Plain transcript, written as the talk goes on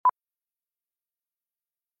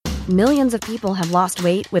Millions of people have lost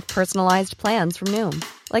weight with personalized plans from Noom.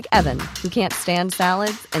 Like Evan, who can't stand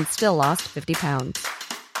salads and still lost 50 pounds.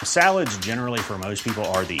 Salads generally for most people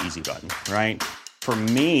are the easy button, right? For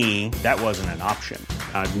me, that wasn't an option.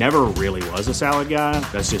 I never really was a salad guy.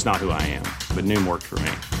 That's just not who I am. But Noom worked for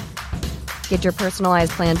me. Get your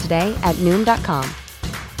personalized plan today at Noom.com.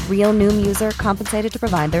 Real Noom user compensated to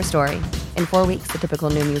provide their story. In 4 weeks, the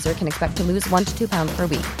typical Noom user can expect to lose 1 to 2 pounds per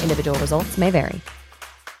week. Individual results may vary.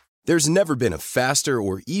 There's never been a faster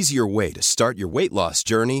or easier way to start your weight loss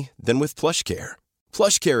journey than with PlushCare.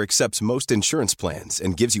 PlushCare accepts most insurance plans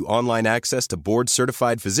and gives you online access to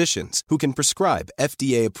board-certified physicians who can prescribe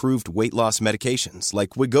FDA-approved weight loss medications like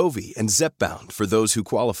Wegovy and Zepbound for those who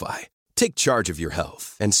qualify. Take charge of your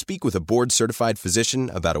health and speak with a board-certified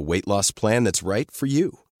physician about a weight loss plan that's right for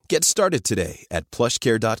you. Get started today at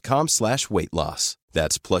plushcare.com/weight loss.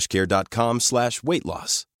 That's plushcare.com/weight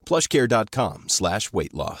loss.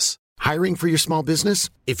 plushcare.com/weight loss. Hiring for your small business?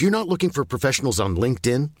 If you're not looking for professionals on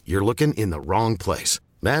LinkedIn, you're looking in the wrong place.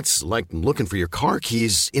 That's like looking for your car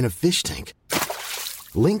keys in a fish tank.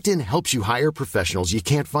 LinkedIn helps you hire professionals you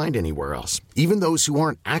can't find anywhere else, even those who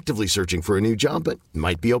aren't actively searching for a new job but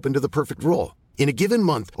might be open to the perfect role. In a given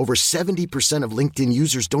month, over 70% of LinkedIn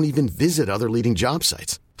users don't even visit other leading job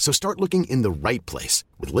sites. So start looking in the right place.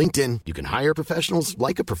 With LinkedIn, you can hire professionals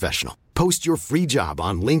like a professional. Post your free job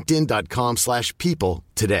on linkedin.com/people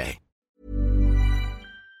today.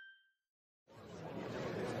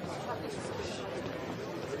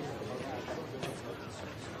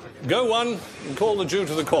 Go one and call the Jew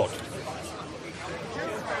to the court.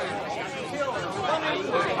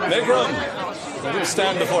 Make room. Let him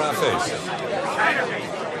stand before our face.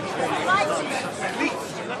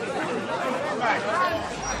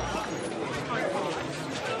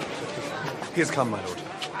 He has come, my lord.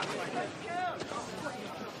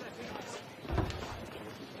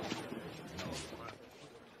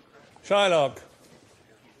 Shylock,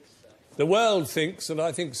 the world thinks, and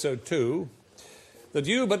I think so too, that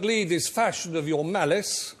you but lead this fashion of your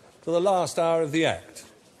malice to the last hour of the act.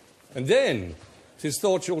 And then 'tis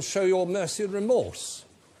thought you'll show your mercy and remorse,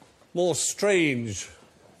 more strange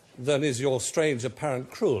than is your strange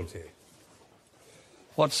apparent cruelty.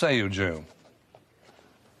 What say you, Jew?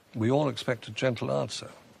 We all expect a gentle answer.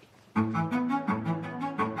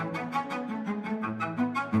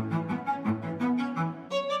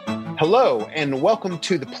 Hello, and welcome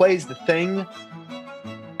to The Play's the Thing,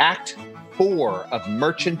 Act 4 of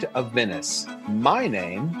Merchant of Venice. My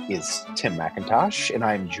name is Tim McIntosh, and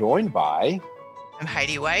I'm joined by... I'm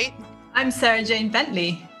Heidi White. I'm Sarah Jane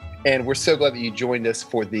Bentley. And we're so glad that you joined us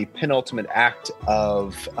for the penultimate act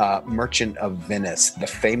of Merchant of Venice, the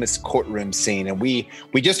famous courtroom scene. And we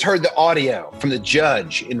just heard the audio from the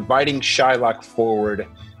judge inviting Shylock forward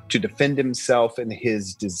to defend himself and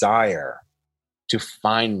his desire to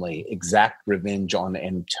finally exact revenge on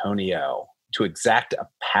Antonio, to exact a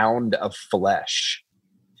pound of flesh.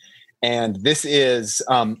 And this is,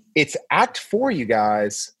 it's Act 4, you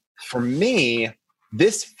guys. For me,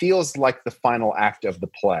 this feels like the final act of the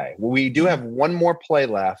play. We do have one more play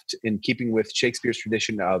left in keeping with Shakespeare's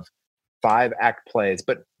tradition of 5-act plays,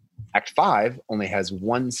 but Act 5 only has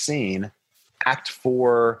one scene. Act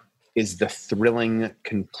 4 is the thrilling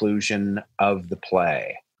conclusion of the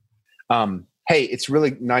play. Hey, it's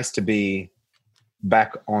really nice to be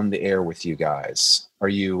back on the air with you guys. Are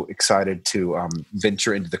you excited to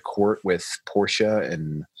venture into the court with Portia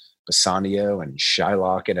and Bassanio and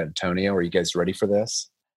Shylock and Antonio? Are you guys ready for this?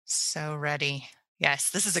 So ready.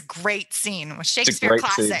 Yes, this is a great scene. A Shakespeare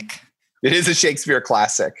classic. Scene. It is a Shakespeare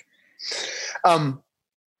classic.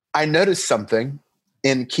 I noticed something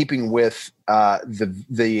in keeping with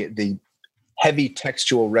the heavy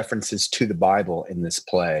textual references to the Bible in this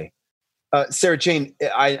play. Sarah Jane,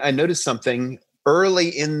 I noticed something early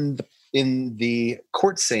in the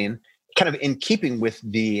court scene, kind of in keeping with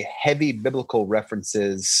the heavy biblical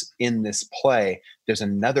references in this play. There's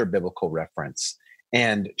another biblical reference,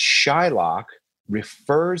 and Shylock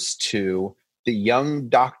refers to the young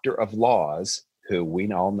doctor of laws, who we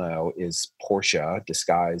all know is Portia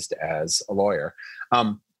disguised as a lawyer.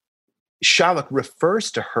 Shylock refers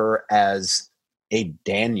to her as a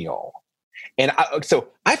Daniel. And so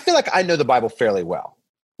I feel like I know the Bible fairly well,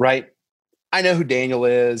 right? I know who Daniel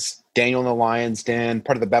is, Daniel in the lion's den,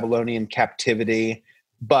 part of the Babylonian captivity.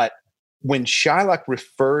 But when Shylock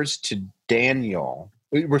refers to Daniel,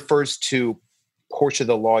 it refers to Portia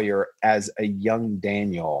the lawyer as a young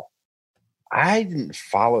Daniel. I didn't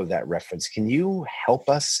follow that reference. Can you help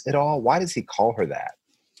us at all? Why does he call her that?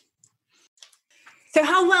 So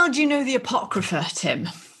how well do you know the Apocrypha, Tim?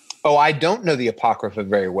 Oh, I don't know the Apocrypha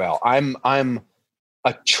very well. I'm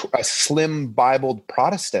a slim Bibled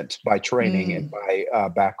Protestant by training and by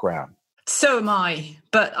background. So am I,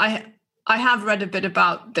 but I have read a bit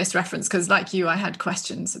about this reference because, like you, I had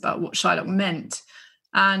questions about what Shylock meant,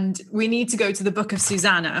 and we need to go to the Book of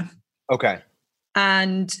Susanna. Okay.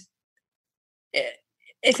 And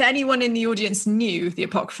if anyone in the audience knew the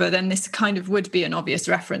Apocrypha, then this kind of would be an obvious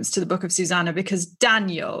reference to the Book of Susanna, because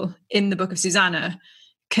Daniel in the Book of Susanna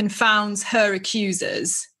confounds her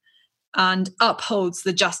accusers and upholds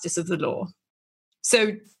the justice of the law.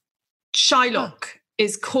 So Shylock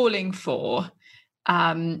is calling for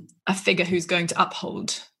a figure who's going to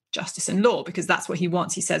uphold justice and law, because that's what he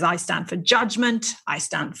wants. He says, I stand for judgment, I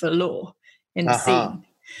stand for law in the scene.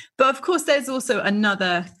 But of course, there's also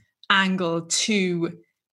another angle to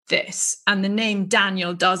this. And the name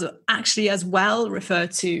Daniel does actually as well refer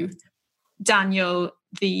to Daniel,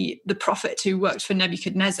 the prophet who worked for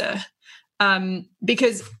Nebuchadnezzar,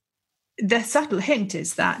 because the subtle hint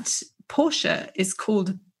is that Portia is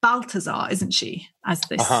called Balthazar, isn't she, as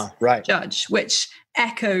this judge, which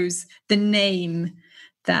echoes the name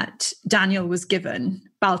that Daniel was given,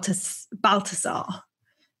 Balthazar.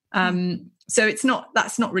 So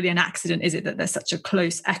that's not really an accident, is it, that there's such a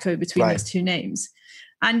close echo between those two names?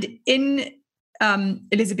 And in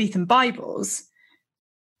Elizabethan Bibles,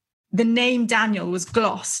 the name Daniel was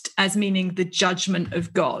glossed as meaning the judgment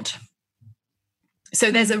of God. So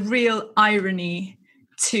there's a real irony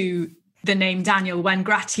to the name Daniel when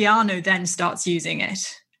Gratiano then starts using it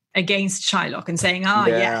against Shylock and saying,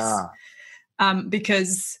 yes,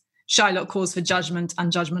 because Shylock calls for judgment,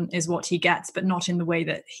 and judgment is what he gets, but not in the way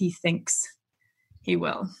that he thinks he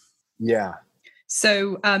will. Yeah.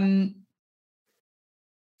 So,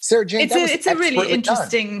 Sarah Jane, it's a really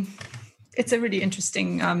interesting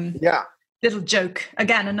little joke.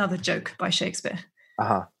 Again, another joke by Shakespeare.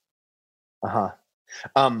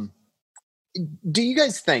 Do you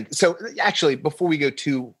guys think, so actually, before we go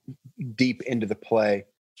too deep into the play,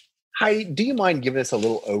 Heidi, do you mind giving us a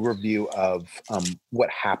little overview of what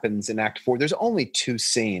happens in Act 4? There's only 2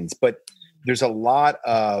 scenes, but there's a lot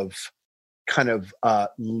of kind of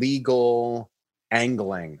legal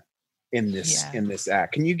angling in this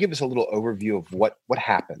act. Can you give us a little overview of what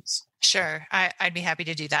happens? Sure, I'd be happy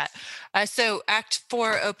to do that. So Act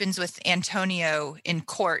 4 opens with Antonio in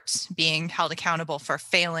court being held accountable for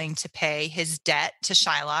failing to pay his debt to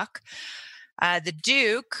Shylock. The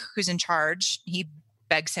Duke, who's in charge, he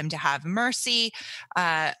begs him to have mercy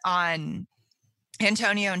on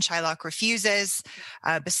Antonio, and Shylock refuses.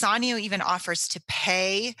 Bassanio even offers to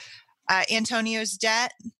pay Antonio's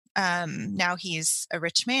debt. Now he's a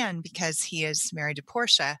rich man because he is married to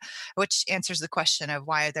Portia, which answers the question of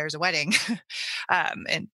why there's a wedding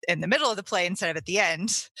in the middle of the play instead of at the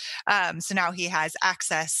end. So now he has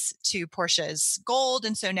access to Portia's gold,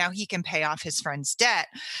 and so now he can pay off his friend's debt.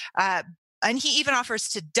 And he even offers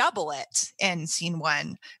to double it in scene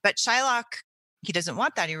 1. But Shylock, he doesn't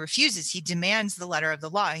want that. He refuses. He demands the letter of the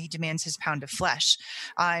law. He demands his pound of flesh.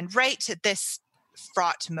 And right at this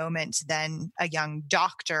fraught moment, then a young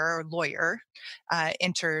doctor or lawyer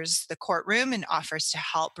enters the courtroom and offers to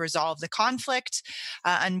help resolve the conflict,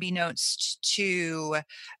 unbeknownst to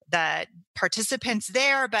the participants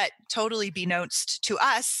there, but totally beknownst to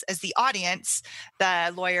us as the audience.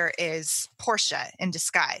 The lawyer is Portia in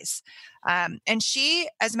disguise. And she,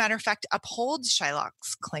 as a matter of fact, upholds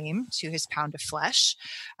Shylock's claim to his pound of flesh,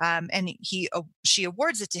 and she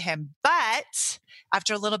awards it to him. But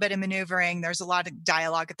after a little bit of maneuvering, there's a lot of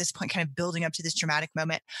dialogue at this point, kind of building up to this dramatic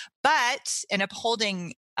moment. But in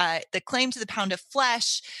upholding the claim to the pound of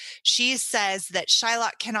flesh, she says that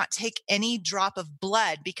Shylock cannot take any drop of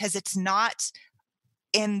blood because it's not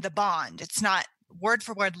in the bond. It's not word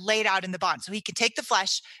for word laid out in the bond. So he can take the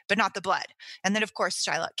flesh, but not the blood. And then, of course,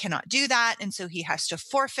 Shylock cannot do that. And so he has to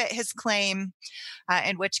forfeit his claim,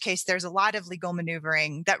 in which case there's a lot of legal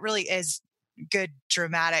maneuvering that really is good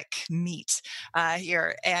dramatic meat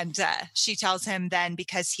here. And she tells him then,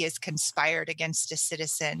 because he has conspired against a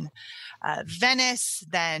citizen, Venice,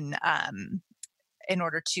 then in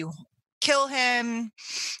order to kill him,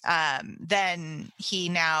 then he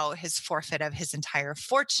now has forfeit of his entire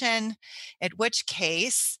fortune, in which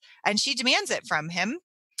case, and she demands it from him,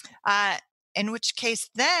 in which case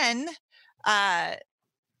then,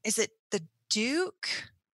 is it the Duke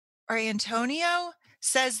or Antonio?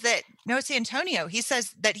 Says that, no, it's Antonio. He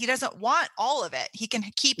says that he doesn't want all of it. He can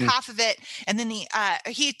keep half of it, and then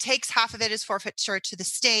he takes half of it as forfeiture to the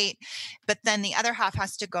state, but then the other half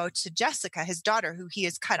has to go to Jessica, his daughter, who he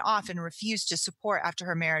has cut off and refused to support after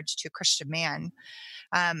her marriage to a Christian man.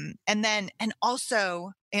 And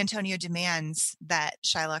also Antonio demands that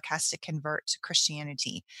Shylock has to convert to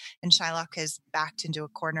Christianity, and Shylock is backed into a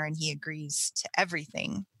corner and he agrees to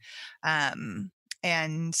everything,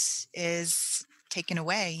 and is taken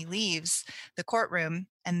away. He leaves the courtroom,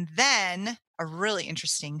 and then a really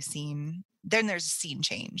interesting scene. Then there's a scene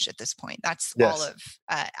change at this point. That's all of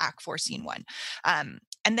Act 4, Scene 1. And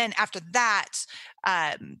then after that,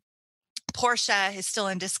 Portia is still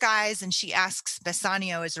in disguise, and she asks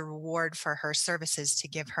Bassanio as a reward for her services to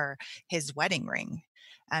give her his wedding ring.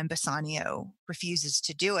 And Bassanio refuses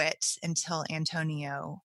to do it until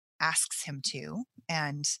Antonio asks him to.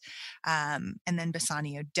 And then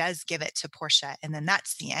Bassanio does give it to Portia. And then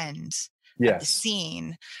that's the end of the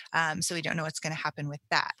scene. So we don't know what's going to happen with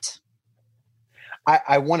that.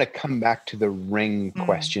 I want to come back to the ring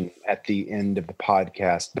question at the end of the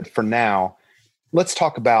podcast. But for now, let's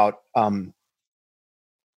talk about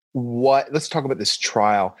this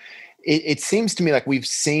trial. It seems to me like we've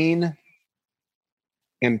seen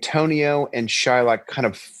Antonio and Shylock kind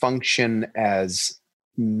of function as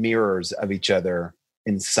mirrors of each other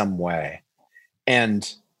in some way.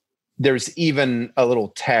 And there's even a little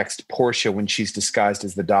text. Portia, when she's disguised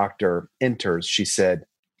as the doctor, enters. She said,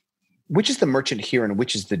 "Which is the merchant here and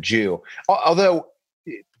which is the Jew?" Although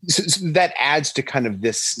that adds to kind of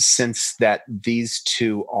this sense that these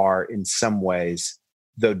two are in some ways,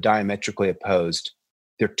 though diametrically opposed,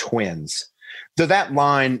 they're twins. Though that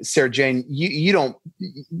line, Sarah Jane,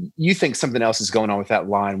 you think something else is going on with that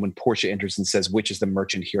line when Portia enters and says, "Which is the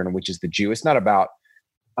merchant here and which is the Jew?" It's not about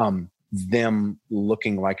them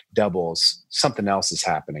looking like doubles. Something else is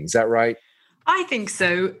happening. Is that right? I think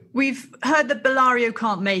so. We've heard that Bellario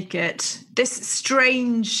can't make it. This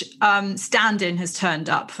strange stand-in has turned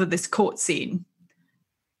up for this court scene.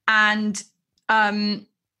 And the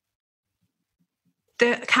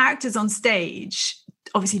characters on stage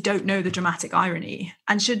obviously don't know the dramatic irony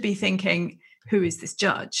and should be thinking, who is this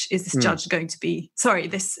judge? Is this judge going to be,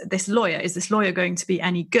 this lawyer, is this lawyer going to be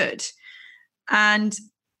any good? And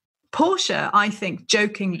Portia, I think,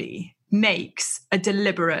 jokingly makes a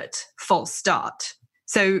deliberate false start.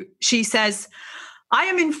 So she says, "I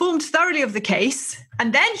am informed thoroughly of the case."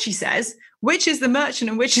 And then she says, "Which is the merchant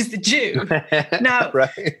and which is the Jew?" Now,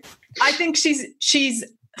 right. I think she's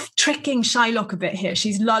tricking Shylock a bit here.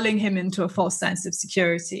 She's lulling him into a false sense of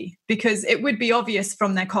security, because it would be obvious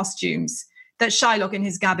from their costumes that Shylock in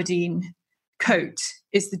his gabardine coat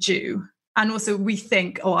is the Jew. And also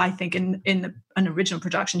I think in an original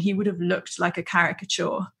production, he would have looked like a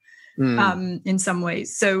caricature in some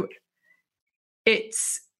ways. So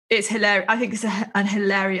it's hilarious. I think it's a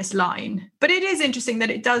hilarious line. But it is interesting that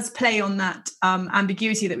it does play on that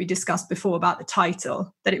ambiguity that we discussed before about the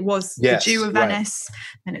title, that it was the Jew of Venice,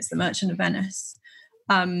 and it's the Merchant of Venice.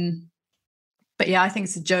 But yeah, I think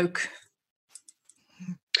it's a joke.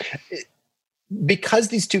 Because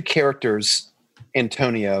these two characters,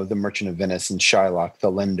 Antonio, the Merchant of Venice, and Shylock,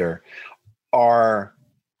 the lender, are,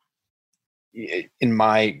 in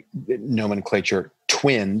my nomenclature,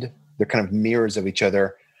 twinned. They're kind of mirrors of each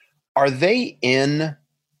other. Are they in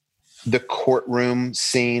the courtroom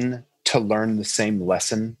scene to learn the same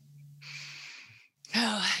lesson?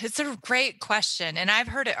 Oh, it's a great question. And I've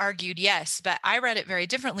heard it argued, yes, but I read it very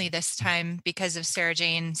differently this time because of Sarah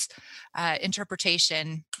Jane's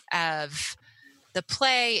interpretation of the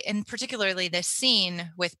play, and particularly this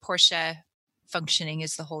scene with Portia functioning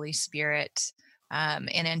as the Holy Spirit, and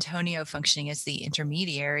Antonio functioning as the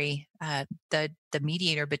intermediary, the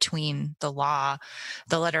mediator between the law,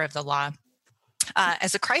 the letter of the law,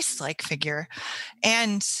 as a Christ-like figure.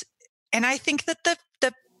 And I think that the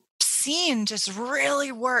scene just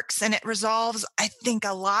really works, and it resolves, I think,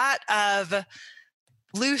 a lot of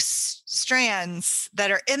loose strands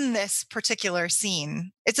that are in this particular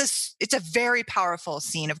scene. It's a very powerful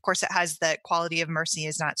scene. Of course, it has the quality of mercy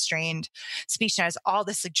is not strained speech, and has all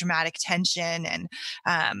this like dramatic tension, and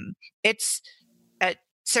it's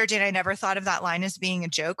Sarah Jane, I never thought of that line as being a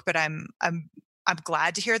joke, but I'm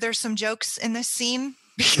glad to hear there's some jokes in this scene,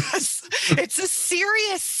 because it's a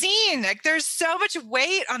serious scene. Like, there's so much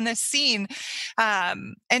weight on this scene,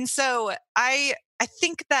 and so I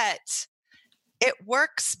think that it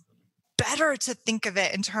works better to think of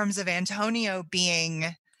it in terms of Antonio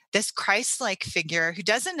being this Christ-like figure who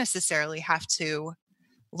doesn't necessarily have to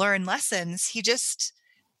learn lessons. He just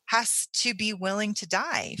has to be willing to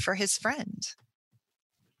die for his friend.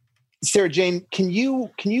 Sarah Jane, can you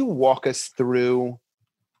walk us through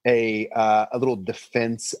a little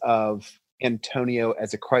defense of Antonio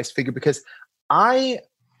as a Christ figure? Because I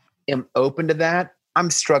am open to that. I'm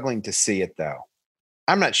struggling to see it, though.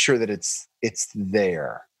 I'm not sure that it's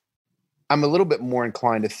there. I'm a little bit more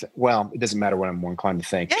inclined to well, it doesn't matter what I'm more inclined to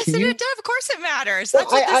think. Yes, it does. Of course it matters.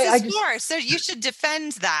 That's what this is for. So you should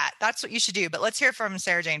defend that. That's what you should do. But let's hear from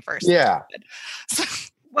Sarah Jane first. Yeah.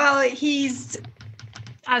 Well,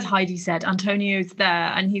 as Heidi said, Antonio's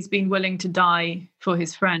there and he's been willing to die for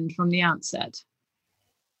his friend from the outset.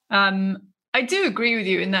 I do agree with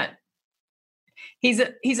you in that he's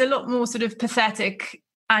a lot more sort of pathetic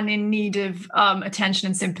and in need of attention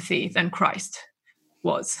and sympathy than Christ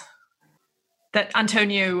was. That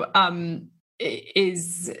Antonio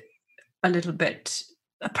is a little bit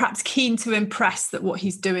perhaps keen to impress that what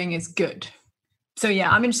he's doing is good. So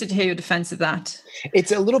yeah, I'm interested to hear your defense of that.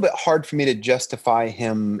 It's a little bit hard for me to justify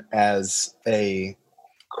him as a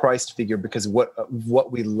Christ figure because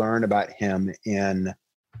what we learn about him in,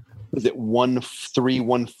 was it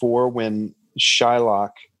 1:3-1:4 when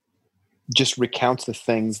Shylock just recounts the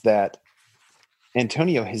things that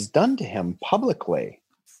Antonio has done to him publicly,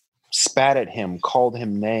 spat at him, called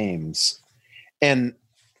him names. And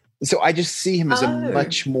so I just see him as a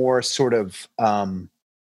much more sort of a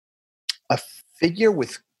figure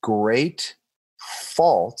with great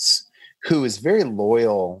faults who is very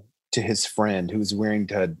loyal to his friend, who is willing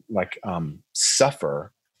to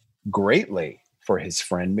suffer greatly for his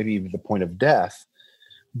friend, maybe even the point of death.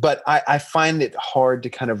 But I find it hard to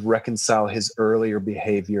kind of reconcile his earlier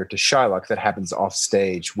behavior to Shylock that happens off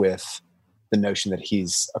stage with the notion that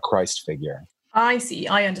he's a Christ figure. I see.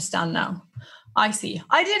 I understand now. I see.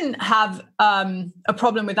 I didn't have a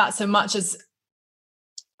problem with that so much as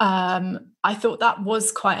I thought that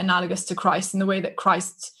was quite analogous to Christ in the way that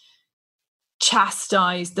Christ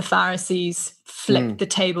chastised the Pharisees, flipped the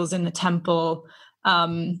tables in the temple,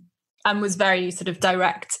 and was very sort of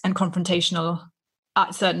direct and confrontational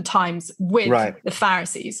at certain times with the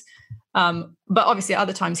Pharisees. But obviously at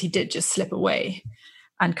other times he did just slip away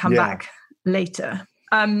and come back later.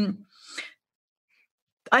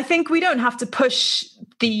 I think we don't have to push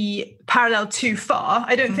the parallel too far.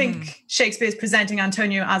 I don't think Shakespeare is presenting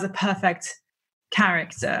Antonio as a perfect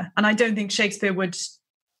character. And I don't think Shakespeare would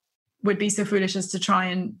be so foolish as to try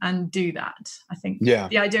and do that. I think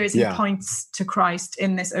the idea is he points to Christ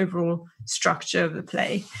in this overall structure of the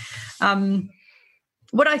play.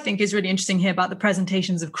 What I think is really interesting here about the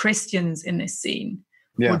presentations of Christians in this scene,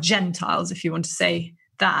 or Gentiles, if you want to say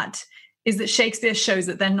that, is that Shakespeare shows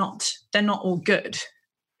that they're not all good.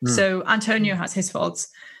 So Antonio has his faults,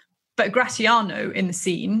 but Gratiano in the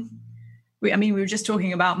scene, we were just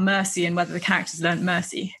talking about mercy and whether the characters learned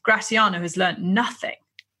mercy. Gratiano has learned nothing.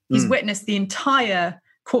 He's witnessed the entire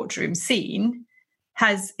courtroom scene,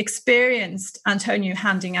 has experienced Antonio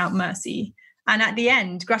handing out mercy. And at the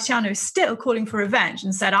end, Gratiano is still calling for revenge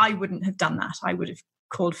and said, I wouldn't have done that. I would have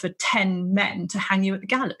called for 10 men to hang you at the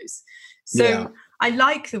gallows. So I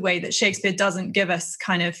like the way that Shakespeare doesn't give us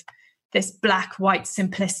kind of this black, white,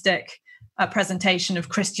 simplistic presentation of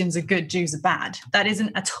Christians are good, Jews are bad. That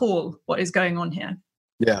isn't at all what is going on here.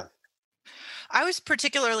 Yeah. I was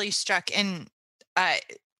particularly struck in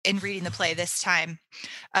reading the play this time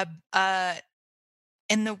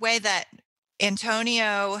in the way that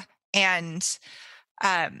Antonio and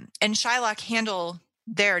Shylock handle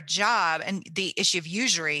their job and the issue of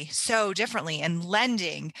usury so differently, and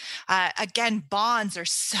lending. Again, bonds are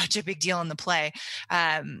such a big deal in the play.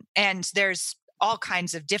 And there's all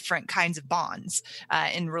kinds of different kinds of bonds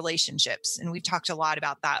in relationships. And we've talked a lot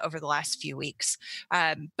about that over the last few weeks.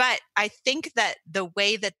 But I think that the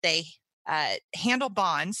way that they handle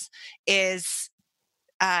bonds is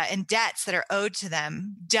and debts that are owed to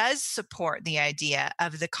them does support the idea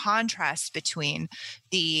of the contrast between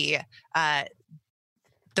the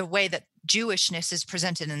way that Jewishness is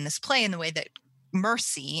presented in this play and the way that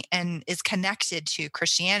mercy and is connected to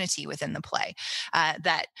Christianity within the play.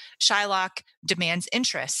 That Shylock demands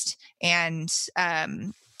interest and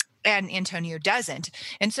Antonio doesn't.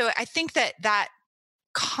 And so I think that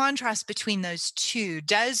contrast between those two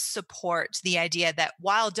does support the idea that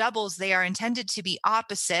while doubles, they are intended to be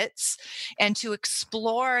opposites and to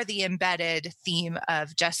explore the embedded theme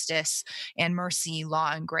of justice and mercy,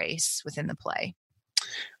 law and grace within the play.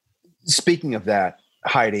 Speaking of that,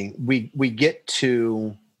 Heidi, we get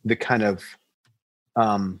to the kind of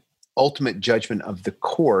ultimate judgment of the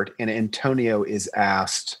court, and Antonio is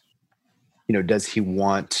asked, does he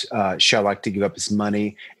want Shylock to give up his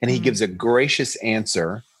money? And he gives a gracious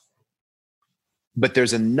answer. But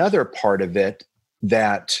there's another part of it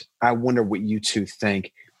that I wonder what you two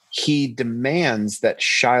think. He demands that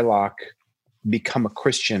Shylock become a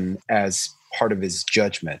Christian as part of his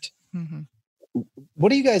judgment. What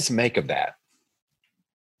do you guys make of that?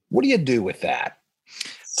 What do you do with that?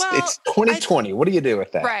 Well, it's 2020. What do you do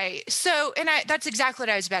with that? Right. So, that's exactly what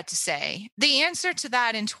I was about to say. The answer to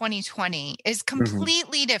that in 2020 is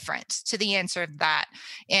completely different to the answer of that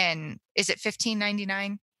is it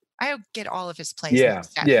 1599? I get all of his plays. Yeah.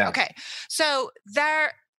 Yeah. Okay. So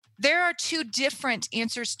there are two different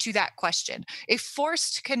answers to that question. A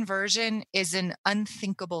forced conversion is an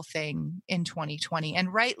unthinkable thing in 2020,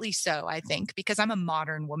 and rightly so, I think, because I'm a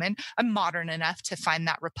modern woman. I'm modern enough to find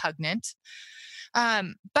that repugnant.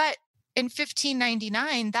 But in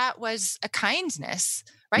 1599, that was a kindness,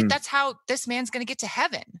 right? That's how this man's going to get to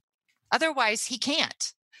heaven. Otherwise, he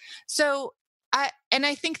can't. So I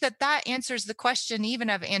think that answers the question even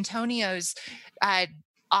of Antonio's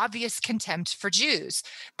obvious contempt for Jews.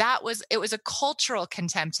 It was a cultural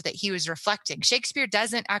contempt that he was reflecting. Shakespeare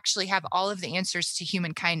doesn't actually have all of the answers to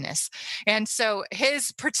human kindness. And so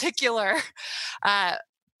his particular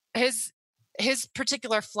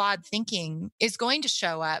flawed thinking is going to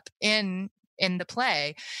show up in the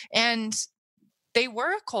play. And they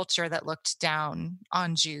were a culture that looked down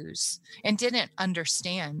on Jews and didn't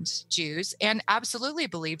understand Jews, and absolutely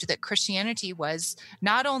believed that Christianity was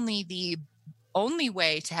not only the only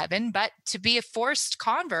way to heaven, but to be a forced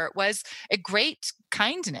convert was a great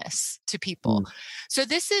kindness to people. So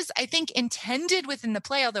this is, I think, intended within the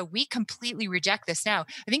play, although we completely reject this now.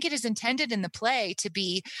 I think it is intended in the play to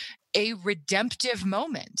be a redemptive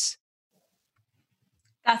moment.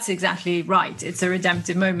 That's exactly right. It's a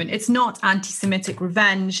redemptive moment. It's not anti-Semitic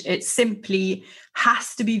revenge. It simply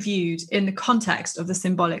has to be viewed in the context of the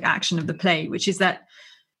symbolic action of the play, which is that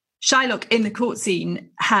Shylock in the court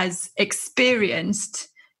scene has experienced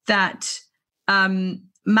that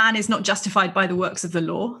man is not justified by the works of the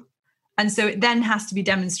law. And so it then has to be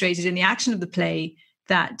demonstrated in the action of the play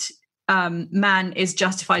that man is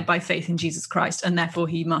justified by faith in Jesus Christ, and therefore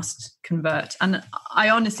he must convert. And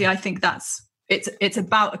I think it's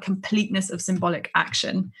about a completeness of symbolic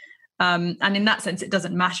action. And in that sense, it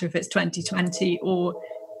doesn't matter if it's 2020 or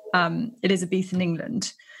Elizabethan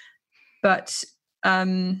England. But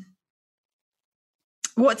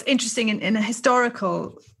what's interesting in a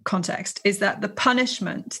historical context is that the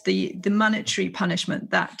punishment, the monetary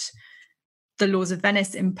punishment that the laws of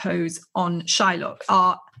Venice impose on Shylock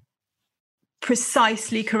are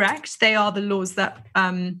precisely correct. They are the laws that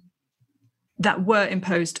were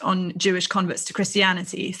imposed on Jewish converts to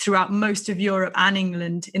Christianity throughout most of Europe and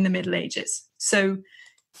England in the Middle Ages. So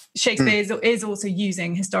Shakespeare is also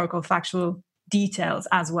using historical factual details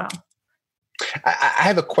as well. I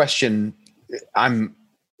have a question. I'm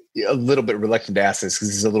a little bit reluctant to ask this because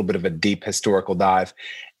this is a little bit of a deep historical dive.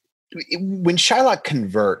 When Shylock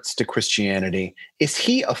converts to Christianity, is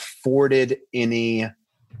he afforded any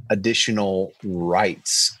additional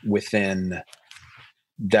rights within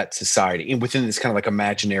that society and within this kind of like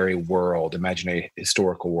imaginary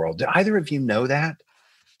historical world? Do either of you know that?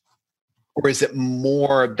 Or is it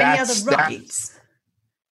more that's any other rights?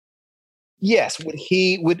 Yes,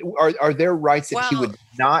 are there rights that he would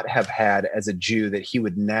not have had as a Jew that he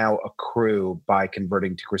would now accrue by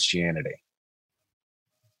converting to Christianity?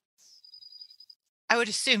 I would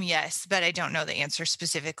assume yes, but I don't know the answer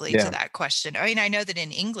specifically to that question. I mean, I know that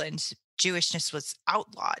in England, Jewishness was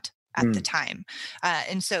outlawed at the time.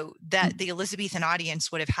 And so that the Elizabethan audience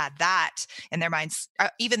would have had that in their minds,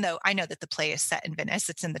 even though I know that the play is set in Venice,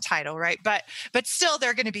 it's in the title, right? But still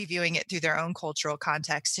they're going to be viewing it through their own cultural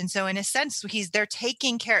context. And so in a sense, they're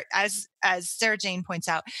taking care, as Sarah Jane points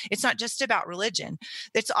out, it's not just about religion.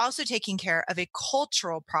 It's also taking care of a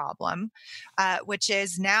cultural problem, which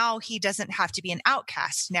is now he doesn't have to be an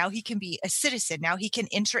outcast. Now he can be a citizen. Now he can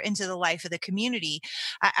enter into the life of the community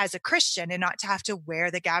as a Christian and not to have to wear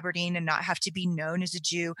the gabardine and not have to be known as a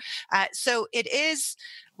Jew. So it is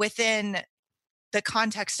within the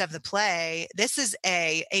context of the play. This is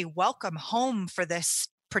a welcome home for this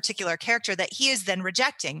particular character that he is then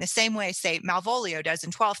rejecting, the same way, say, Malvolio does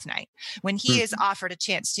in Twelfth Night, when he is offered a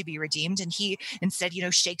chance to be redeemed, and he instead,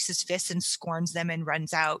 shakes his fists and scorns them and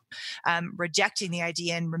runs out, rejecting the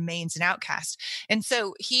idea and remains an outcast. And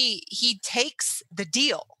so he takes the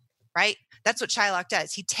deal, right? That's what Shylock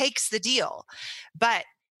does. He takes the deal, but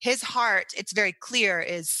his heart, it's very clear,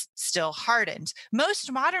 is still hardened.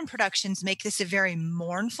 Most modern productions make this a very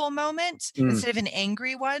mournful moment instead of an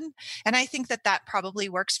angry one. And I think that probably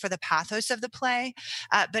works for the pathos of the play.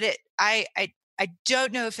 But I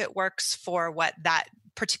don't know if it works for what that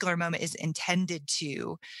particular moment is intended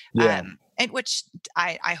to, and which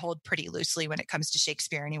I hold pretty loosely when it comes to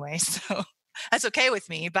Shakespeare anyway. So that's okay with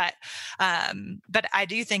me. But I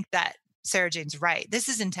do think that Sarah Jane's right. This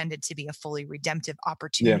is intended to be a fully redemptive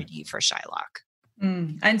opportunity for Shylock.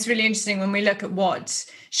 And it's really interesting when we look at what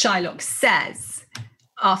Shylock says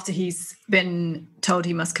after he's been told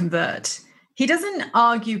he must convert, he doesn't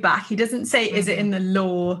argue back. He doesn't say, is it in the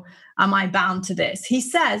law? Am I bound to this? He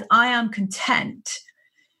says, I am content.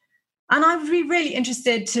 And I'd be really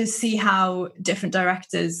interested to see how different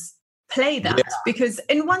directors play that, because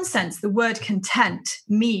in one sense, the word content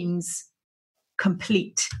means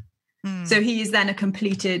complete. So he is then a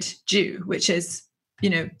completed Jew, which is,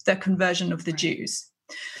 the conversion of the Jews.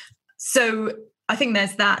 So I think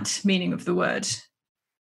there's that meaning of the word.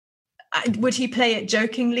 Would he play it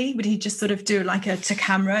jokingly? Would he just sort of do like to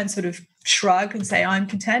camera and sort of shrug and say, I'm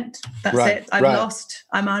content. That's it. I've lost.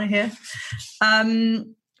 I'm out of here.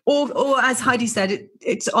 Or as Heidi said,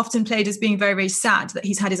 it's often played as being very, very sad that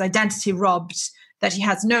he's had his identity robbed, that he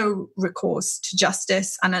has no recourse to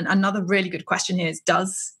justice. And another really good question here is,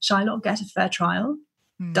 does Shylock get a fair trial?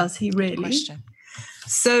 Does he really? Question.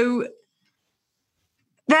 So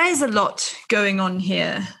there is a lot going on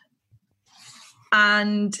here.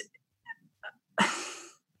 And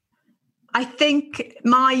I think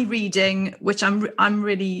my reading, which I'm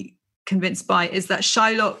really convinced by, is that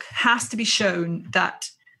Shylock has to be shown that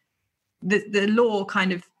the law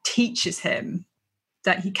kind of teaches him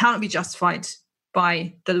that he cannot be justified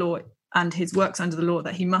by the law and his works under the law,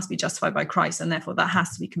 that he must be justified by Christ, and therefore that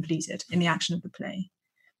has to be completed in the action of the play.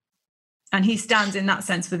 And he stands in that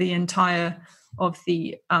sense for the entire of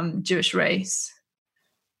the Jewish race.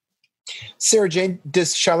 Sarah Jane,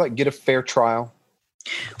 does Shylock get a fair trial?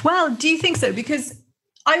 Well, do you think so? Because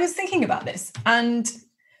I was thinking about this, and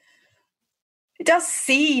it does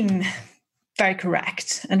seem very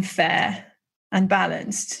correct and fair and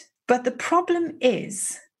balanced. But the problem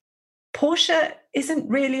is, Portia isn't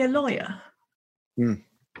really a lawyer.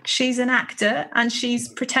 She's an actor, and she's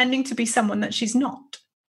pretending to be someone that she's not.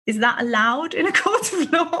 Is that allowed in a court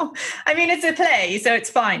of law? I mean, it's a play, so it's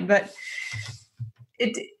fine, but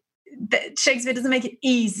Shakespeare doesn't make it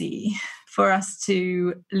easy for us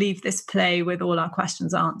to leave this play with all our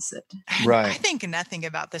questions answered. Right. I think nothing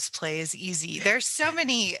about this play is easy. There's so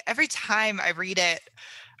many, every time I read it,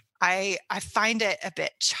 I find it a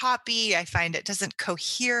bit choppy. I find it doesn't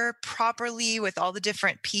cohere properly with all the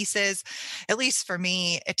different pieces. At least for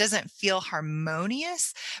me, it doesn't feel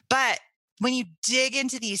harmonious. But when you dig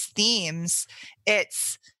into these themes,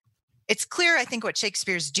 it's clear, I think, what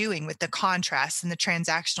Shakespeare's doing with the contrast and the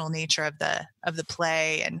transactional nature of the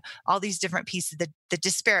play, and all these different pieces. The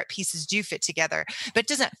disparate pieces do fit together, but it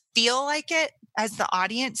doesn't feel like it as the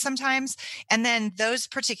audience sometimes. And then those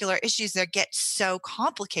particular issues that get so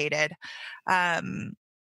complicated,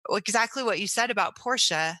 exactly what you said about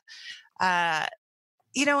Portia, and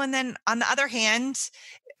then on the other hand,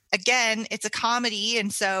 again, it's a comedy,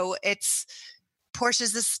 and so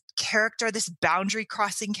Portia's this character, this boundary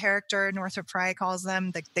crossing character, Northrop Frye calls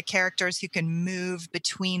them, the characters who can move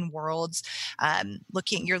between worlds.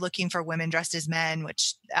 You're looking for women dressed as men,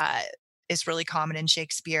 which is really common in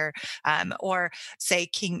Shakespeare, or say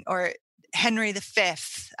King or Henry V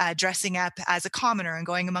dressing up as a commoner and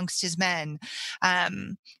going amongst his men.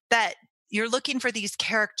 That you're looking for these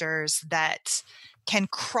characters that can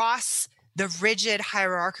cross the rigid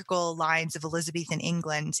hierarchical lines of Elizabethan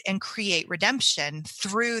England and create redemption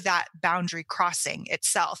through that boundary crossing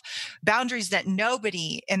itself. Boundaries that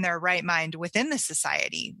nobody in their right mind within the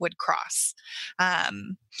society would cross.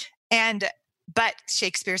 But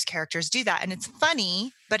Shakespeare's characters do that. And it's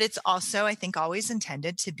funny, but it's also, I think, always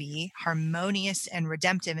intended to be harmonious and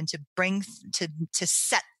redemptive, and to bring, to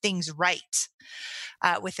set things right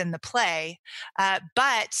within the play.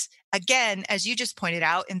 But again, as you just pointed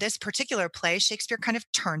out, in this particular play, Shakespeare kind of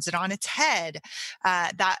turns it on its head,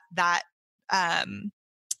 that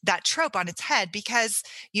trope on its head, because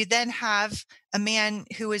you then have a man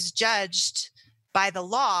who is judged by the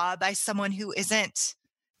law by someone who isn't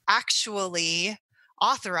actually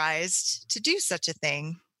authorized to do such a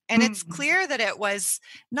thing. And it's clear that it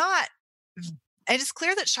is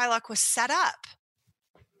clear that Shylock was set up.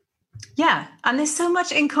 Yeah. And there's so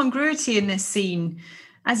much incongruity in this scene,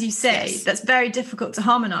 as you say, that's very difficult to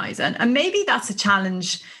harmonize. And maybe that's a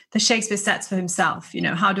challenge that Shakespeare sets for himself.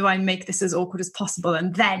 How do I make this as awkward as possible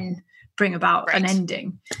and then bring about an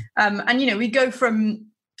ending? And we go from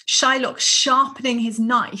Shylock sharpening his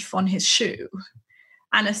knife on his shoe,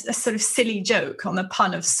 and a sort of silly joke on the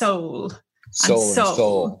pun of soul and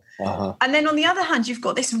soul. Uh-huh. And then on the other hand, you've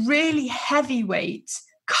got this really heavyweight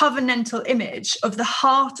covenantal image of the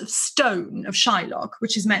heart of stone of Shylock,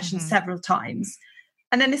 which is mentioned several times.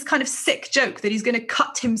 And then this kind of sick joke that he's going to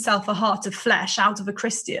cut himself a heart of flesh out of a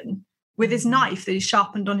Christian with his knife that he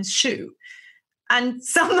sharpened on his shoe. And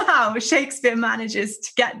somehow Shakespeare manages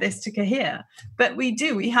to get this to cohere. But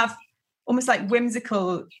we have almost like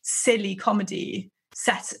whimsical, silly comedy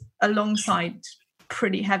set alongside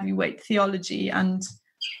pretty heavyweight theology and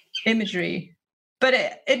imagery. But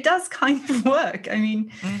it does kind of work. I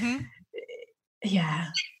mean, yeah.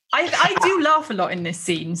 I do laugh a lot in this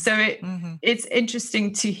scene. So it's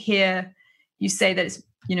interesting to hear you say that it's,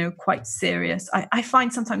 quite serious. I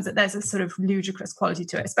find sometimes that there's a sort of ludicrous quality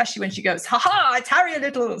to it, especially when she goes, "Ha, tarry a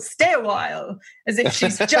little, stay a while," as if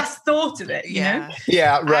she's just thought of it, you know?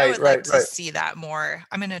 Yeah, right, I would like to see that more.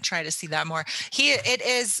 I'm going to try to see that more. It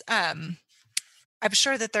is, I'm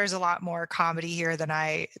sure that there's a lot more comedy here than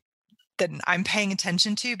I'm paying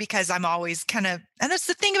attention to, because I'm always kind of, and that's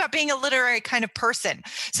the thing about being a literary kind of person.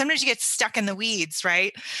 Sometimes you get stuck in the weeds,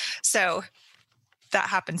 right? So that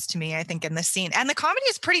happens to me, I think, in this scene. And the comedy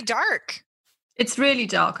is pretty dark. It's really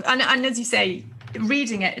dark. And as you say,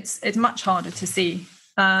 reading it, it's much harder to see.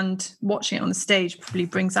 And watching it on the stage probably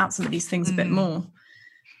brings out some of these things a bit more.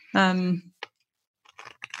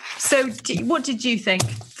 So what did you think?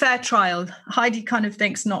 Fair trial. Heidi kind of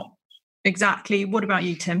thinks not exactly. What about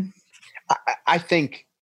you, Tim? I think,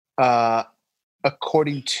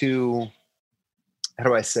 according to, how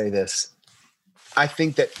do I say this? I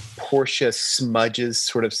think that Portia smudges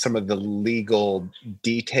sort of some of the legal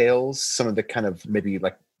details, some of the kind of maybe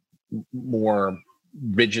like more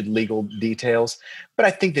rigid legal details. But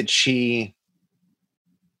I think that she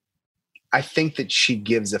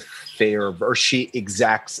gives a fair, or she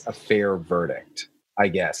exacts a fair verdict, I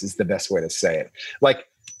guess is the best way to say it. Like,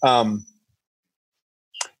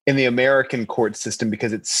 in the American court system,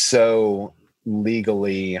 because it's so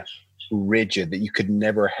legally rigid that you could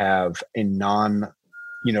never have a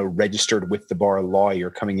registered with the bar lawyer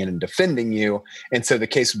coming in and defending you. And so the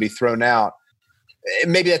case would be thrown out.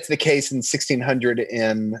 Maybe that's the case in 1600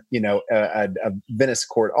 in, a Venice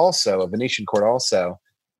court also, a Venetian court also.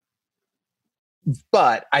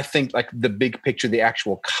 But I think like the big picture, the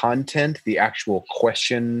actual content, the actual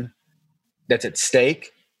question that's at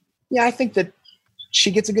stake. Yeah, I think that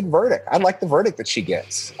she gets a good verdict. I like the verdict that she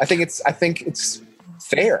gets. I think it's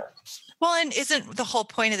fair. Well, and isn't the whole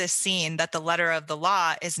point of this scene that the letter of the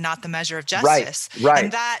law is not the measure of justice? Right.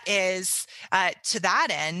 And that is, to that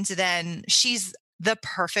end, then she's the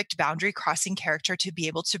perfect boundary crossing character to be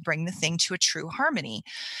able to bring the thing to a true harmony.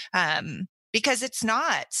 Because it's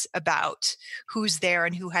not about who's there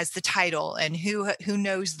and who has the title and who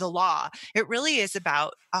knows the law. It really is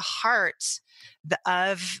about a heart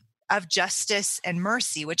of justice and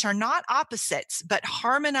mercy, which are not opposites, but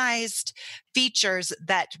harmonized features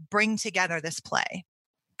that bring together this play.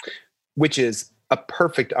 Which is a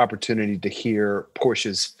perfect opportunity to hear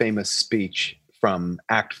Portia's famous speech from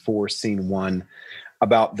Act 4, Scene 1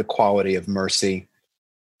 about the quality of mercy.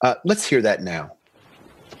 Let's hear that now.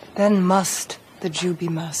 Then must the Jew be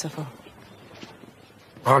merciful.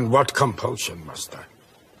 On what compulsion must I?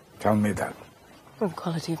 Tell me that. Well, the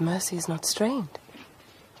quality of mercy is not strained.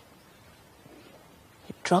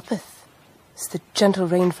 It droppeth as the gentle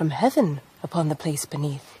rain from heaven upon the place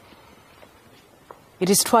beneath. It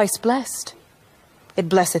is twice blessed. It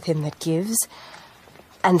blesseth him that gives,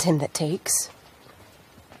 and him that takes.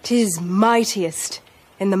 'Tis mightiest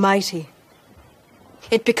in the mighty.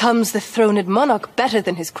 It becomes the throned monarch better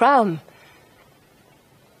than his crown.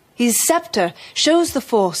 His scepter shows the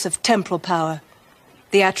force of temporal power,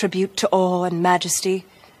 the attribute to awe and majesty,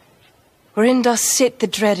 wherein doth sit the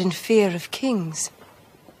dread and fear of kings.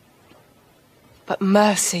 But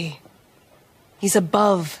mercy is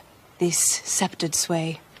above this sceptred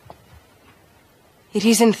sway. It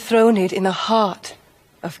is enthroned in the heart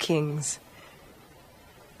of kings.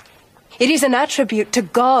 It is an attribute to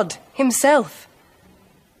God himself.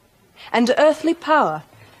 And earthly power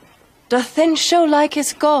doth then show like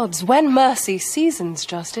as gods when mercy seasons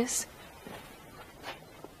justice.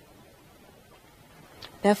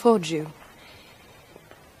 Therefore, Jew,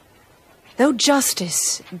 though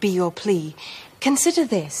justice be your plea, consider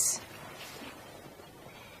this,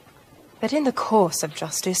 that in the course of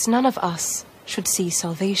justice none of us should see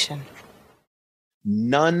salvation.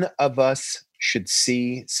 None of us should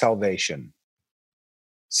see salvation,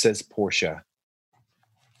 says Portia.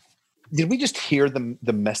 Did we just hear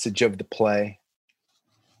the message of the play?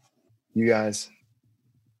 You guys?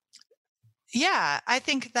 Yeah, I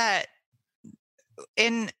think that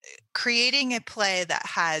in creating a play that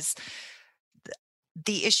has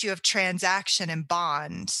the issue of transaction and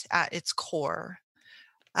bond at its core,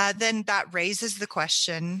 then that raises the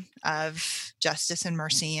question of justice and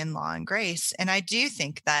mercy and law and grace. And I do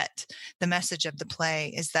think that the message of the play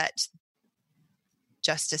is that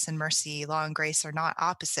justice and mercy, law and grace are not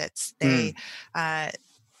opposites. They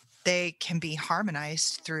can be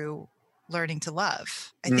harmonized through learning to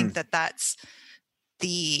love. I think that that's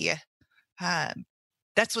the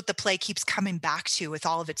that's what the play keeps coming back to with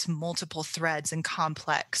all of its multiple threads and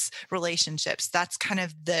complex relationships. That's kind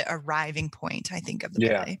of the arriving point, I think, of the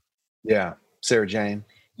play. Yeah. Sarah Jane.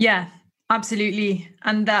 Yeah, absolutely.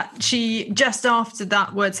 And that she, just after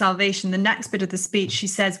that word salvation, the next bit of the speech, she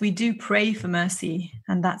says, we do pray for mercy,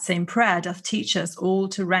 and that same prayer doth teach us all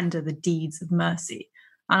to render the deeds of mercy.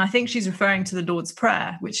 And I think she's referring to the Lord's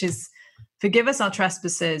Prayer, which is, forgive us our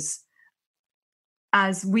trespasses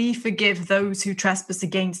as we forgive those who trespass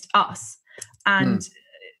against us. And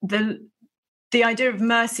the idea of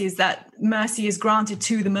mercy is that mercy is granted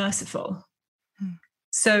to the merciful.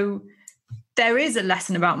 So there is a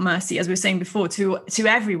lesson about mercy, as we were saying before, to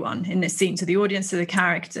everyone in this scene, to the audience, to the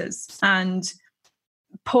characters. And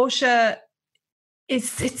Portia,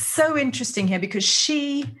 it's so interesting here because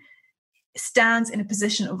she stands in a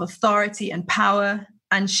position of authority and power,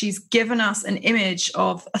 and she's given us an image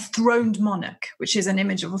of a throned monarch, which is an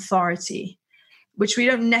image of authority, which we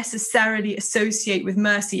don't necessarily associate with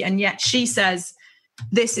mercy. And yet she says,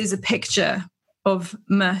 this is a picture of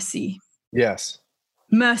mercy. Yes.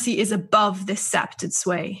 Mercy is above this sceptered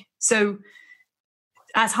sway. So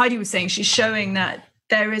as Heidi was saying, she's showing that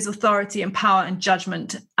there is authority and power and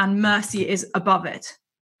judgment, and mercy is above it.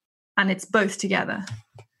 And it's both together.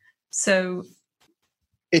 So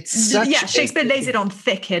it's such Shakespeare lays it on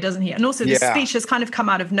thick here, doesn't he? And also the speech has kind of come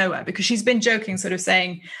out of nowhere because she's been joking, sort of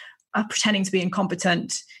saying, pretending to be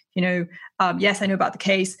incompetent, yes, I know about the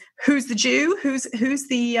case. Who's the Jew? Who's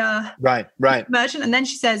the right merchant? And then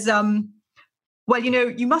she says, well,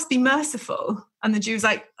 you must be merciful. And the Jew's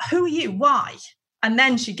like, who are you? Why? And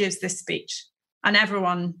then she gives this speech and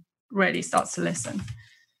everyone really starts to listen.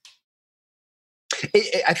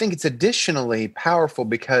 I think it's additionally powerful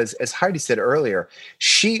because, as Heidi said earlier,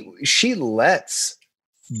 she lets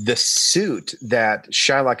the suit that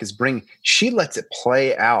Shylock is bringing, she lets it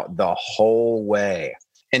play out the whole way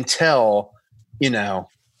until,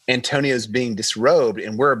 Antonio's being disrobed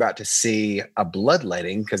and we're about to see a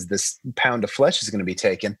bloodletting because this pound of flesh is going to be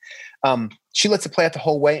taken. She lets it play out the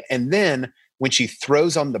whole way. And then when she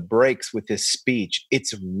throws on the brakes with this speech,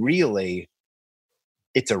 it's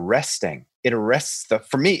arresting. It arrests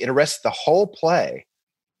the whole play.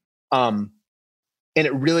 And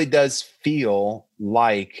it really does feel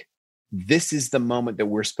like this is the moment that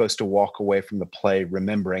we're supposed to walk away from the play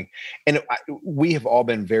remembering. And we have all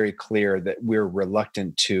been very clear that we're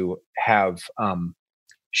reluctant to have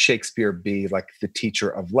Shakespeare be like the teacher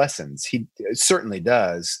of lessons. He certainly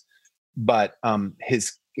does, but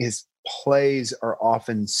his plays are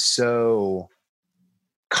often so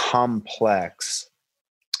complex,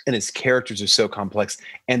 and his characters are so complex,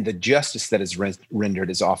 and the justice that is rendered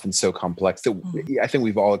is often so complex that I think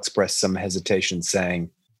we've all expressed some hesitation saying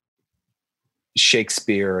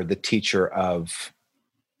Shakespeare, the teacher of,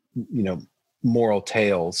 moral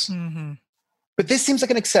tales. Mm-hmm. But this seems like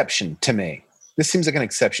an exception to me. This seems like an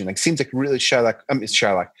exception. Like, seems like really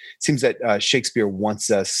Shylock. Seems that Shakespeare wants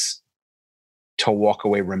us to walk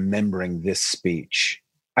away remembering this speech.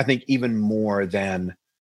 I think even more than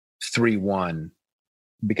 3-1.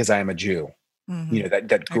 Because I am a Jew,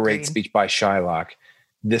 that great speech by Shylock.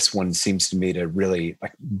 This one seems to me to really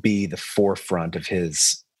be the forefront of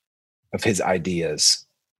his ideas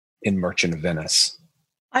in Merchant of Venice.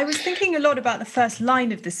 I was thinking a lot about the first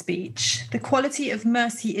line of the speech. The quality of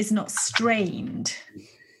mercy is not strained.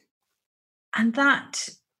 And that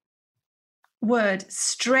word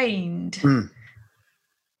strained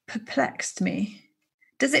perplexed me.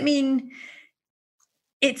 Does it mean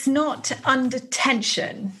it's not under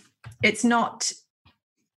tension? It's not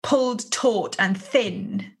pulled taut and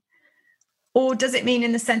thin? Or does it mean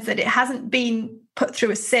in the sense that it hasn't been put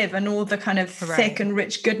through a sieve and all the kind of thick and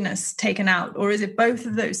rich goodness taken out? Or is it both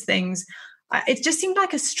of those things? It just seemed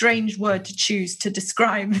like a strange word to choose to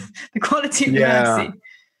describe the quality of mercy.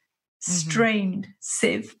 Strained,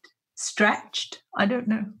 sieved, stretched. I don't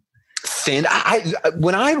know. Thinned.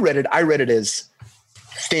 When I read it as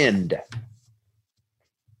thinned.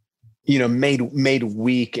 Made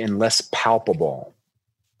weak and less palpable.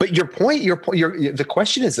 But the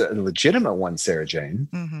question is a legitimate one, Sarah Jane.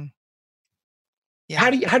 Mm-hmm. Yeah.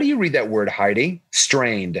 How do you read that word, Heidi?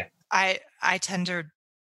 Strained. I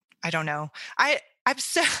don't know. I am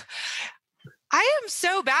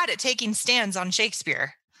so bad at taking stands on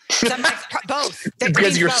Shakespeare. I'm like, both.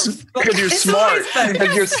 Because you're smart.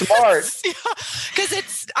 Because you're smart.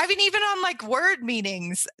 Because even on word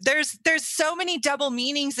meanings, there's so many double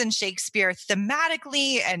meanings in Shakespeare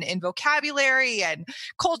thematically and in vocabulary and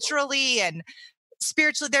culturally and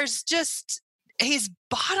spiritually. he's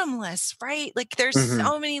bottomless, right? Like there's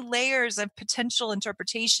so many layers of potential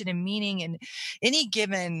interpretation and meaning in any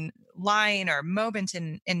given line or moment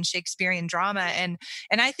in Shakespearean drama. And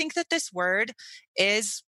I think that this word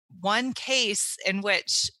is one case in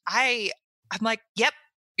which I'm like, yep,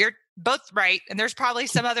 you're both right. And there's probably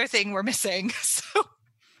some other thing we're missing. So.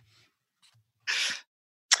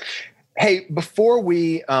 Hey, before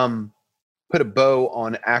we put a bow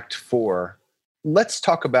on Act 4, let's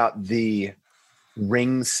talk about the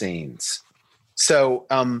ring scenes. So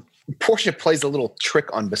Portia plays a little trick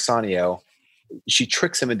on Bassanio. She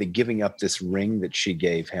tricks him into giving up this ring that she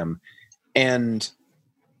gave him. And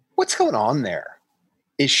what's going on there?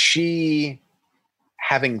 Is she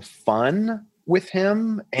having fun with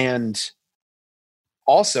him? And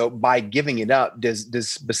also, by giving it up, does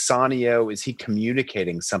Bassanio, is he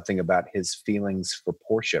communicating something about his feelings for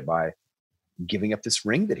Portia by giving up this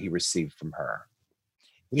ring that he received from her?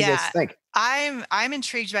 What do you guys think? I'm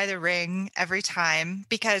intrigued by the ring every time,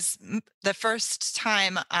 because the first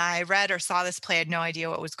time I read or saw this play, I had no idea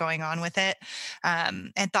what was going on with it,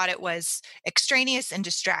 and thought it was extraneous and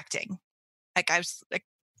distracting. Like I was like,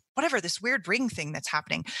 whatever, this weird ring thing that's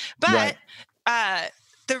happening. But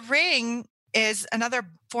the ring is another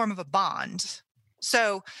form of a bond.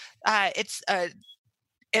 So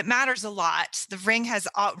it matters a lot. The ring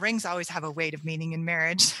rings always have a weight of meaning in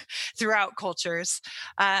marriage throughout cultures.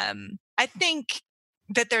 I think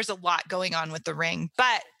that there's a lot going on with the ring,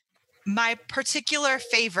 but my particular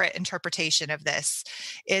favorite interpretation of this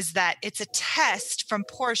is that it's a test from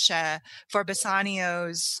Portia for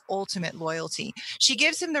Bassanio's ultimate loyalty. She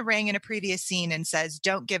gives him the ring in a previous scene and says,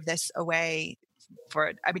 don't give this away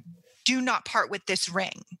do not part with this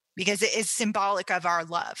ring, because it is symbolic of our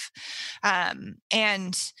love.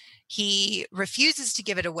 And he refuses to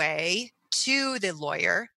give it away to the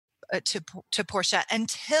lawyer, to Portia,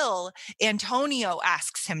 until Antonio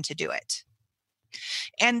asks him to do it.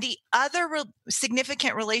 And the other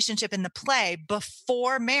significant relationship in the play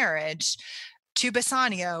before marriage to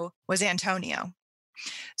Bassanio was Antonio.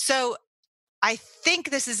 So I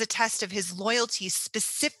think this is a test of his loyalty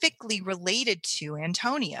specifically related to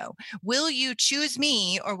Antonio. Will you choose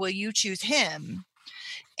me or will you choose him?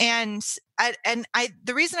 And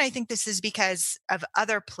the reason I think this is because of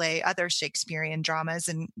other Shakespearean dramas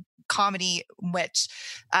and comedy, in which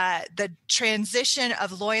the transition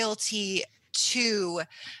of loyalty to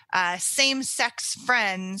same-sex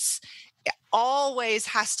friends always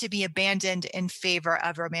has to be abandoned in favor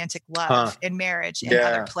of romantic love in marriage in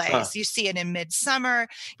other plays. You see it in Midsummer,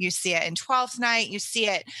 you see it in Twelfth Night, you see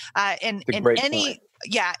it in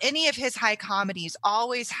any of his high comedies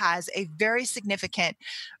always has a very significant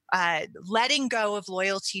letting go of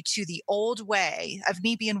loyalty to the old way of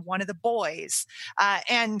me being one of the boys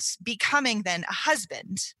and becoming then a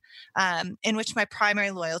husband. In which my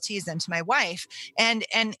primary loyalty is then to my wife. And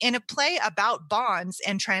in a play about bonds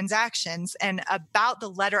and transactions and about the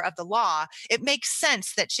letter of the law, it makes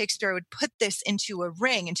sense that Shakespeare would put this into a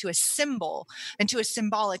ring, into a symbol, into a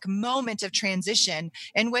symbolic moment of transition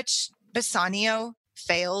in which Bassanio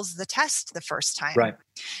fails the test the first time. Right.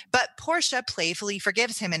 But Portia playfully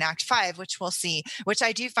forgives him in Act 5, which we'll see, which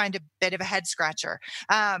I do find a bit of a head scratcher.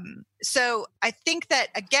 So I think that,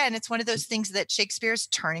 again, it's one of those things that Shakespeare's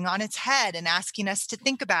turning on its head and asking us to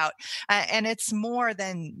think about. And it's more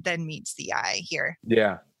than meets the eye here.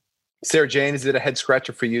 Yeah. Sarah Jane, is it a head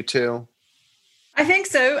scratcher for you too? I think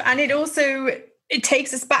so. And it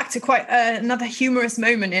takes us back to quite another humorous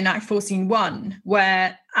moment in Act 4, Scene 1,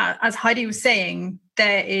 where, as Heidi was saying,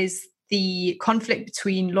 there is the conflict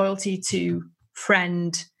between loyalty to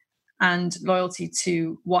friend and loyalty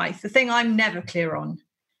to wife. The thing I'm never clear on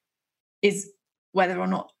is whether or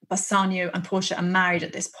not Bassanio and Portia are married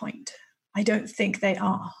at this point. I don't think they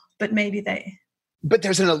are, but maybe they. But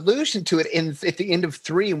there's an allusion to it at the end of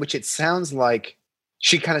 3 in which it sounds like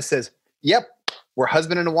she kind of says, yep, we're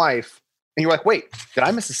husband and a wife. And you're like, wait, did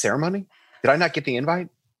I miss the ceremony? Did I not get the invite?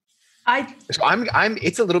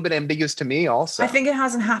 It's a little bit ambiguous to me also. I think it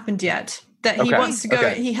hasn't happened yet. That he wants to go,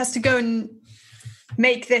 he has to go and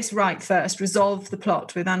make this right first, resolve the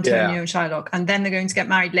plot with Antonio and Shylock, and then they're going to get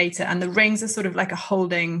married later. And the rings are sort of like a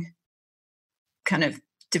holding kind of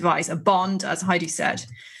device, a bond, as Heidi said.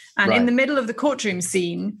 And in the middle of the courtroom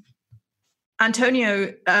scene,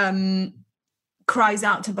 Antonio cries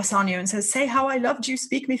out to Bassanio and says, say how I loved you,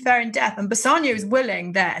 speak me fair in death. And Bassanio is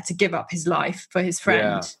willing there to give up his life for his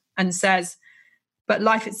friend and says, but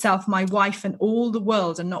life itself, my wife and all the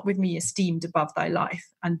world are not with me esteemed above thy life.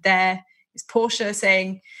 And there is Portia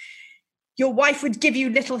saying, your wife would give you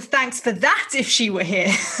little thanks for that if she were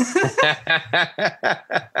here.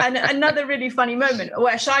 And another really funny moment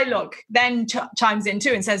where Shylock then chimes in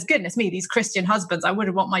too and says, goodness me, these Christian husbands, I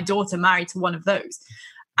wouldn't want my daughter married to one of those.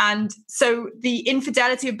 And so the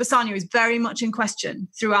infidelity of Bassanio is very much in question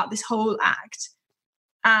throughout this whole act.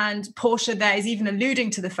 And Portia there is even alluding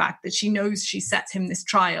to the fact that she knows she set him this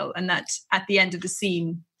trial, and that at the end of the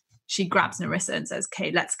scene, she grabs Nerissa and says, okay,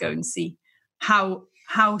 let's go and see how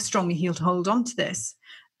strongly he'll hold on to this.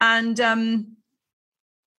 And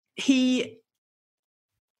he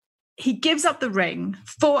gives up the ring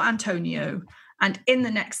for Antonio, and in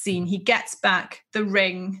the next scene, he gets back the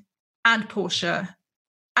ring and Portia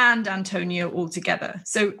and Antonio all together.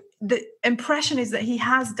 So the impression is that he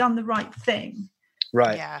has done the right thing.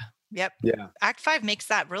 Right. Yeah. Yep. Yeah. Act 5 makes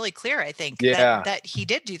that really clear, I think, Yeah. that he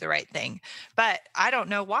did do the right thing. But I don't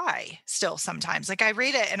know why still sometimes. Like I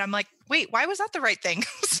read it and I'm like, wait, why was that the right thing?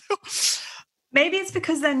 Maybe it's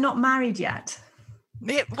because they're not married yet.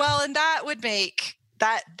 Well, and that would make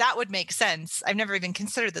sense. I've never even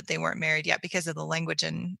considered that they weren't married yet because of the language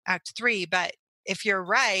in Act 3. But if you're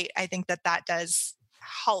right, I think that does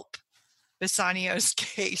help Bassanio's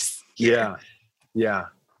case here. Yeah.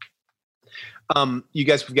 You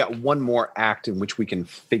guys, we've got one more act in which we can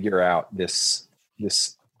figure out this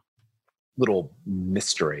little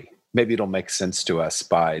mystery. Maybe it'll make sense to us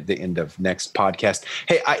by the end of next podcast.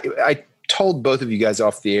 Hey, I told both of you guys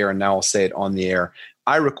off the air, and now I'll say it on the air.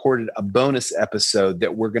 I recorded a bonus episode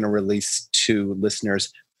that we're going to release to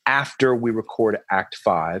listeners after we record Act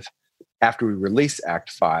 5, after we release Act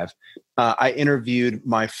 5. I interviewed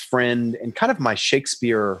my friend and kind of my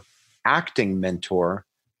Shakespeare acting mentor,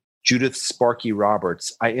 Judith Sparky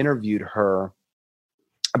Roberts. I interviewed her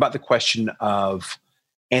about the question of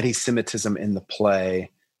anti-Semitism in the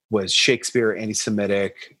play. Was Shakespeare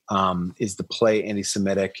anti-Semitic? Is the play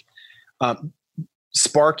anti-Semitic?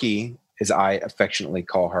 Sparky, as I affectionately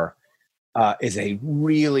call her, is a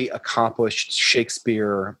really accomplished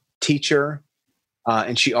Shakespeare teacher.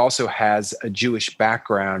 And she also has a Jewish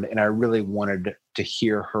background. And I really wanted to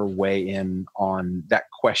hear her weigh in on that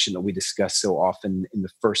question that we discuss so often in the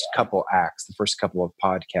first couple acts, the first couple of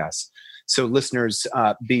podcasts. So listeners,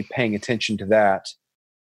 be paying attention to that.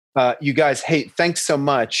 You guys, hey, thanks so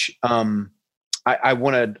much. I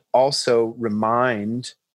want to also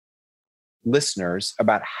remind listeners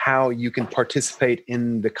about how you can participate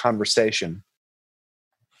in the conversation.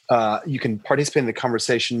 You can participate in the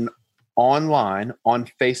conversation online on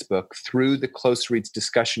Facebook through the Close Reads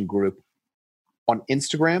discussion group, on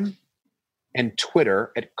Instagram and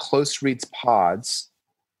Twitter at Close Reads Pods,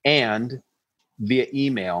 and via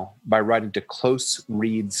email by writing to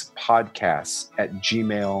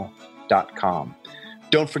closereadspodcasts@gmail.com.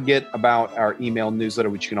 Don't forget about our email newsletter,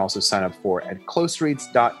 which you can also sign up for at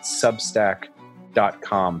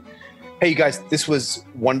closereads.substack.com. Hey, you guys, this was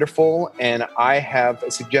wonderful, and I have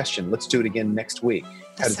a suggestion. Let's do it again next week.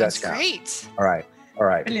 How does that sound? Great. All right.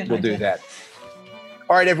 Brilliant We'll idea. do that.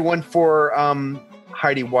 All right, everyone, for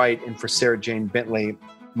Heidi White and for Sarah Jane Bentley,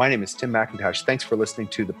 my name is Tim McIntosh. Thanks for listening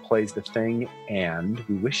to The Play's the Thing, and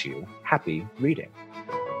we wish you happy reading.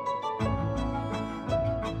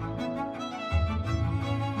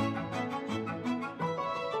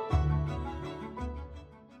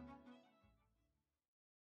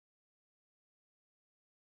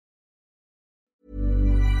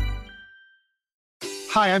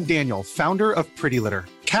 Hi, I'm Daniel, founder of Pretty Litter.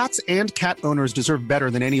 Cats and cat owners deserve better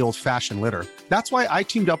than any old-fashioned litter. That's why I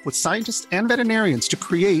teamed up with scientists and veterinarians to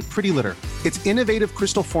create Pretty Litter. Its innovative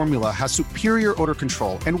crystal formula has superior odor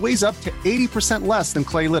control and weighs up to 80% less than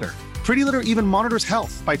clay litter. Pretty Litter even monitors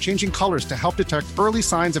health by changing colors to help detect early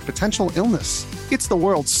signs of potential illness. It's the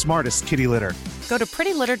world's smartest kitty litter. Go to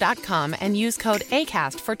prettylitter.com and use code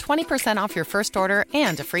ACAST for 20% off your first order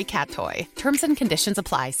and a free cat toy. Terms and conditions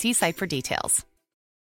apply. See site for details.